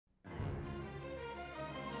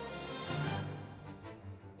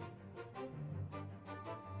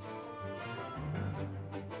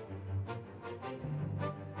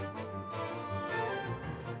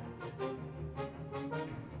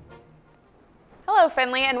Hello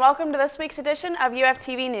Findlay, and welcome to this week's edition of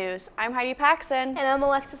UFTV News. I'm Heidi Paxson. And I'm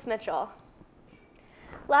Alexis Mitchell.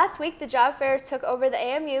 Last week, the job fairs took over the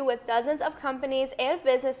AMU with dozens of companies and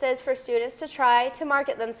businesses for students to try to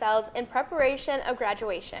market themselves in preparation of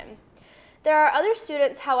graduation. There are other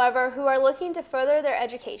students, however, who are looking to further their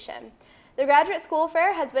education. The Graduate School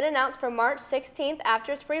Fair has been announced for March 16th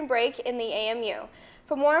after spring break in the AMU.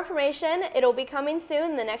 For more information, it'll be coming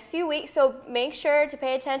soon in the next few weeks, so make sure to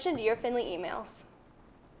pay attention to your Findlay emails.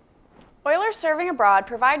 Oilers Serving Abroad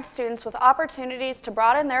provides students with opportunities to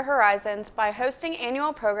broaden their horizons by hosting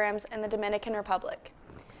annual programs in the Dominican Republic.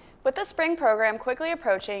 With the spring program quickly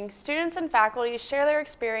approaching, students and faculty share their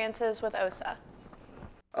experiences with OSA.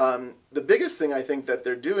 The biggest thing I think that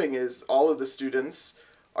they're doing is all of the students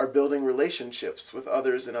are building relationships with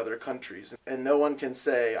others in other countries. And no one can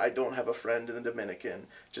say, I don't have a friend in the Dominican,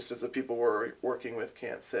 just as the people we're working with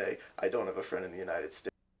can't say, I don't have a friend in the United States.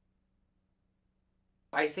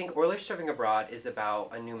 I think Oilers Serving Abroad is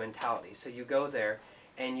about a new mentality. So you go there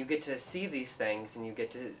and you get to see these things and you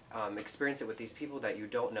get to experience it with these people that you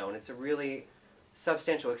don't know. And it's a really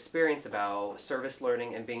substantial experience about service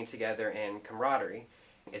learning and being together and camaraderie.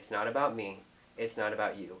 It's not about me. It's not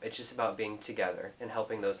about you. It's just about being together and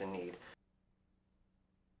helping those in need.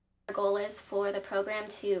 Our goal is for the program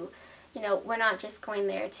to, we're not just going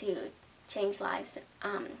there to change lives.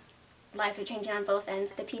 Lives are changing on both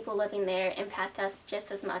ends. The people living there impact us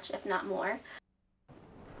just as much, if not more.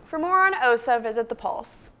 For more on OSA, visit The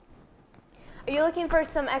Pulse. Are you looking for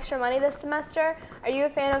some extra money this semester? Are you a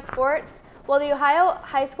fan of sports? Well, the Ohio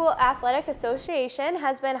High School Athletic Association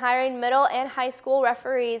has been hiring middle and high school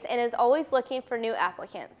referees and is always looking for new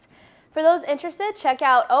applicants. For those interested, check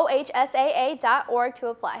out ohsaa.org to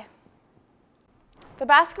apply. The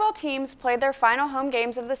basketball teams played their final home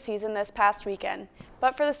games of the season this past weekend,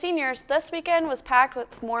 but for the seniors, this weekend was packed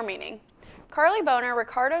with more meaning. Carly Boner,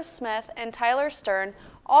 Ricardo Smith, and Tyler Stern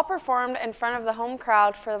all performed in front of the home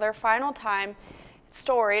crowd for their final time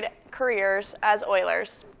storied careers as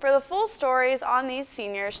Oilers. For the full stories on these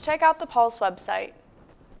seniors, check out the Pulse website.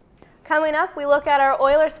 Coming up, we look at our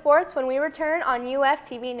Oilers sports when we return on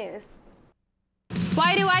UFTV News.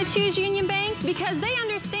 Why do I choose Union Bank? Because they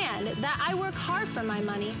understand that I work hard for my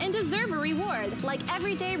money and deserve a reward, like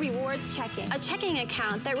Everyday Rewards Checking, a checking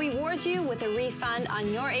account that rewards you with a refund on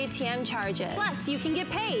your ATM charges. Plus, you can get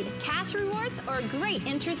paid cash rewards or great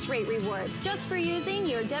interest rate rewards just for using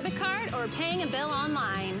your debit card or paying a bill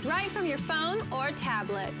online, right from your phone or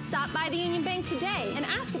tablet. Stop by the Union Bank today and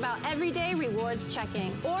ask about Everyday Rewards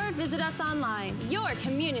Checking, or visit us online. Your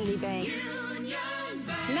community bank. Union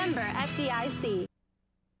Bank. Member FDIC.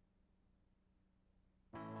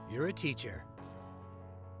 You're a teacher,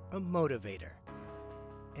 a motivator,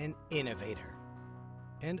 an innovator,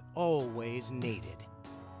 and always needed.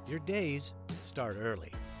 Your days start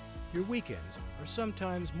early. Your weekends are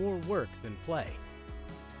sometimes more work than play.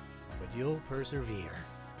 But you'll persevere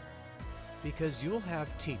because you'll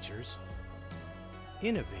have teachers,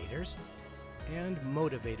 innovators, and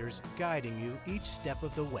motivators guiding you each step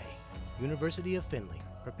of the way. University of Findlay,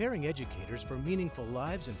 preparing educators for meaningful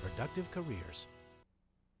lives and productive careers.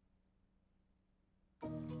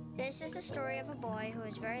 This is the story of a boy who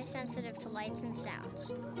was very sensitive to lights and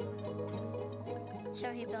sounds.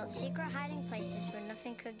 So he built secret hiding places where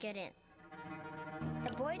nothing could get in.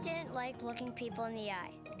 The boy didn't like looking people in the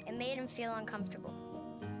eye. It made him feel uncomfortable.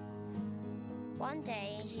 One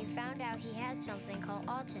day, he found out he had something called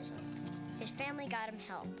autism. His family got him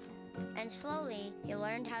help, and slowly, he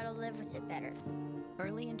learned how to live with it better.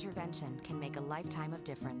 Early intervention can make a lifetime of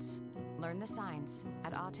difference. Learn the signs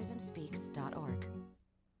at autismspeaks.org.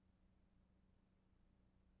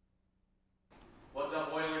 What's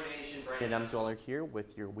up, Oiler Nation? Brandon Emsweller here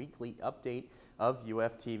with your weekly update of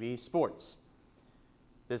UFTV Sports.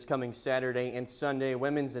 This coming Saturday and Sunday,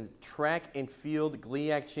 women's and track and field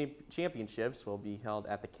GLIAC championships will be held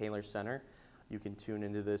at the Kaler Center. You can tune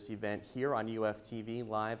into this event here on UFTV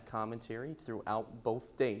live commentary throughout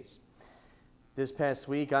both days. This past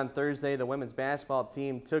week on Thursday, the women's basketball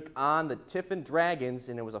team took on the Tiffin Dragons,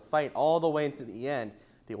 and it was a fight all the way to the end.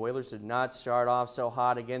 The Oilers did not start off so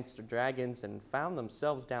hot against the Dragons and found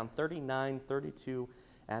themselves down 39-32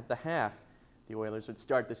 at the half. The Oilers would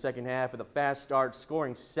start the second half with a fast start,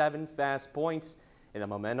 scoring 7 fast points, and the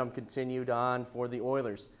momentum continued on for the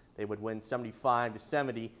Oilers. They would win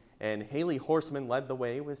 75-70, and Haley Horseman led the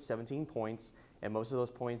way with 17 points, and most of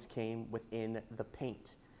those points came within the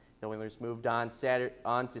paint. The Oilers moved on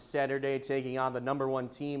to Saturday, taking on the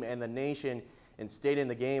 #1 team in the nation, and stayed in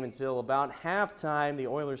the game until about halftime. The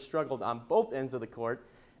Oilers struggled on both ends of the court,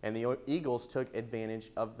 and the Eagles took advantage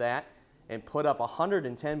of that and put up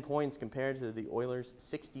 110 points compared to the Oilers'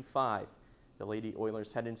 65. The Lady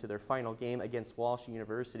Oilers head into their final game against Walsh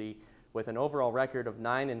University with an overall record of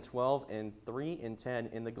 9-12 and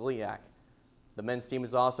 3-10 in the GLIAC. The men's team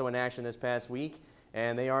is also in action this past week,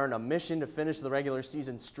 and they are on a mission to finish the regular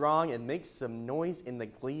season strong and make some noise in the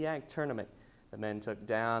GLIAC tournament. The men took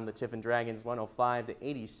down the Tiffin Dragons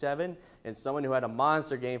 105-87, and someone who had a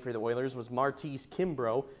monster game for the Oilers was Martise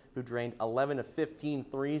Kimbrough, who drained 11 of 15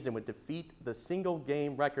 threes and would defeat the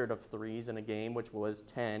single-game record of threes in a game, which was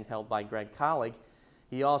 10, held by Greg Collig.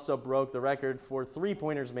 He also broke the record for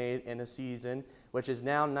three-pointers made in a season, which is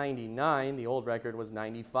now 99. The old record was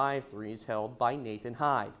 95 threes, held by Nathan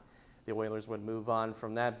Hyde. The Oilers would move on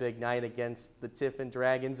from that big night against the Tiffin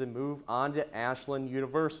Dragons and move on to Ashland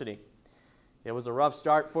University. It was a rough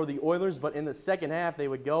start for the Oilers, but in the second half, they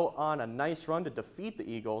would go on a nice run to defeat the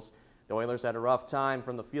Eagles. The Oilers had a rough time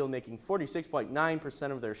from the field, making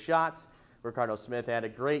 46.9% of their shots. Ricardo Smith had a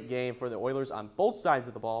great game for the Oilers on both sides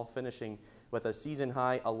of the ball, finishing with a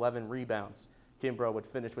season-high 11 rebounds. Kimbrough would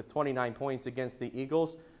finish with 29 points against the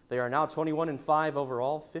Eagles. They are now 21-5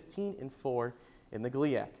 overall, 15-4 in the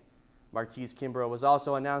GLIAC. Martise Kimbrough was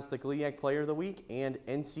also announced the GLIAC Player of the Week and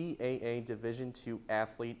NCAA Division II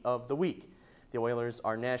Athlete of the Week. The Oilers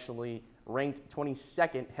are nationally ranked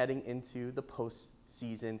 22nd heading into the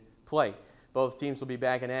postseason play. Both teams will be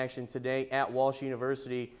back in action today at Walsh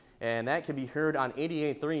University, and that can be heard on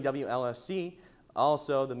 88.3 WLFC.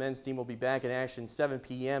 Also, the men's team will be back in action 7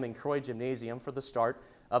 p.m. in Croy Gymnasium for the start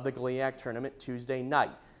of the GLIAC tournament Tuesday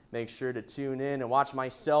night. Make sure to tune in and watch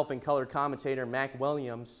myself and color commentator Mac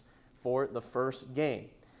Williams for the first game.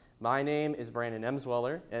 My name is Brandon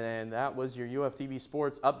Emsweller, and that was your UFTV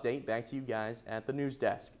Sports Update. Back to you guys at the news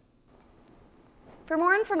desk. For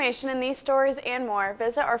more information in these stories and more,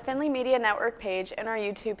 visit our Findlay Media Network page and our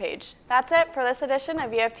YouTube page. That's it for this edition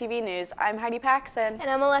of UFTV News. I'm Heidi Paxson. And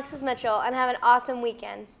I'm Alexis Mitchell, and have an awesome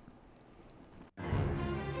weekend.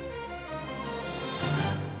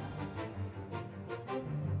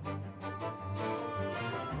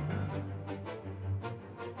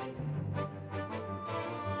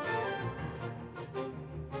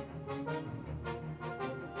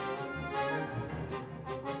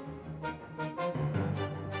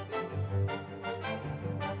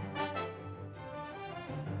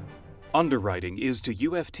 Underwriting is to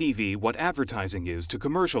UFTV what advertising is to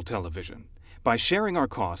commercial television. By sharing our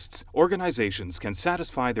costs, organizations can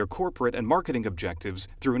satisfy their corporate and marketing objectives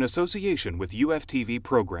through an association with UFTV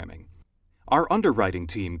programming. Our underwriting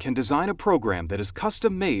team can design a program that is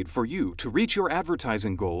custom-made for you to reach your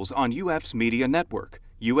advertising goals on UF's media network,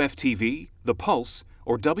 UFTV, The Pulse,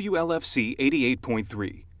 or WLFC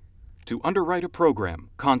 88.3. To underwrite a program,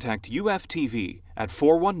 contact UFTV at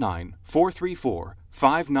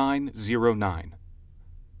 419-434-5909.